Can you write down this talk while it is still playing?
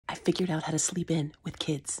figured out how to sleep in with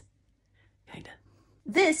kids. Kinda.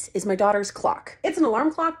 This is my daughter's clock. It's an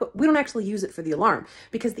alarm clock, but we don't actually use it for the alarm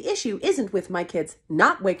because the issue isn't with my kids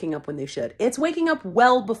not waking up when they should. It's waking up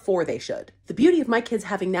well before they should. The beauty of my kids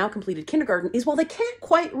having now completed kindergarten is while they can't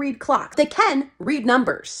quite read clocks, they can read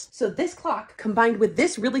numbers. So this clock combined with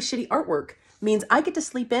this really shitty artwork means I get to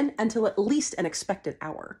sleep in until at least an expected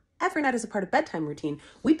hour. Every night as a part of bedtime routine,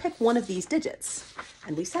 we pick one of these digits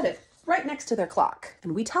and we set it right next to their clock.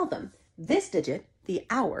 And we tell them this digit, the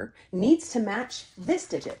hour, needs to match this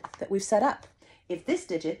digit that we've set up. If this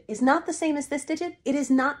digit is not the same as this digit, it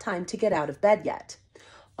is not time to get out of bed yet.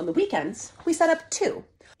 On the weekends, we set up 2.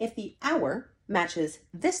 If the hour matches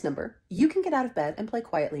this number, you can get out of bed and play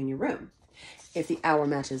quietly in your room. If the hour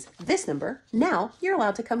matches this number, now you're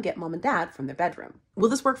allowed to come get mom and dad from their bedroom. Will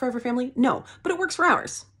this work for every family? No, but it works for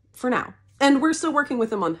ours, for now. And we're still working with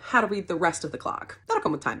them on how to read the rest of the clock. That'll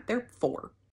come with time. They're 4.